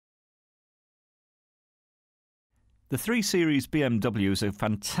The 3 Series BMW is a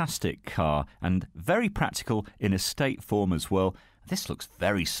fantastic car and very practical in estate form as well. This looks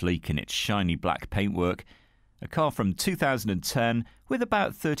very sleek in its shiny black paintwork. A car from 2010 with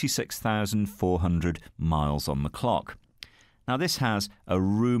about 36,400 miles on the clock. Now this has a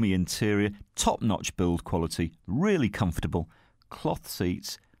roomy interior, top-notch build quality, really comfortable, cloth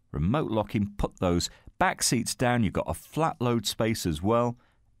seats, remote locking, put those back seats down, you've got a flat load space as well,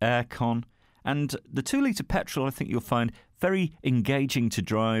 aircon. And the 2-litre petrol, I think you'll find very engaging to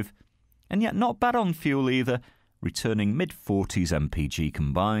drive, and yet not bad on fuel either, returning mid-40s MPG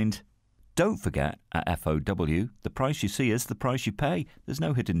combined. Don't forget, at FOW, the price you see is the price you pay. There's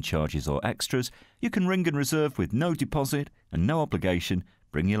no hidden charges or extras. You can ring and reserve with no deposit and no obligation.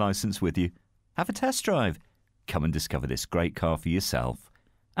 Bring your licence with you. Have a test drive. Come and discover this great car for yourself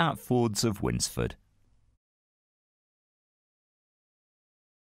at Fords of Winsford.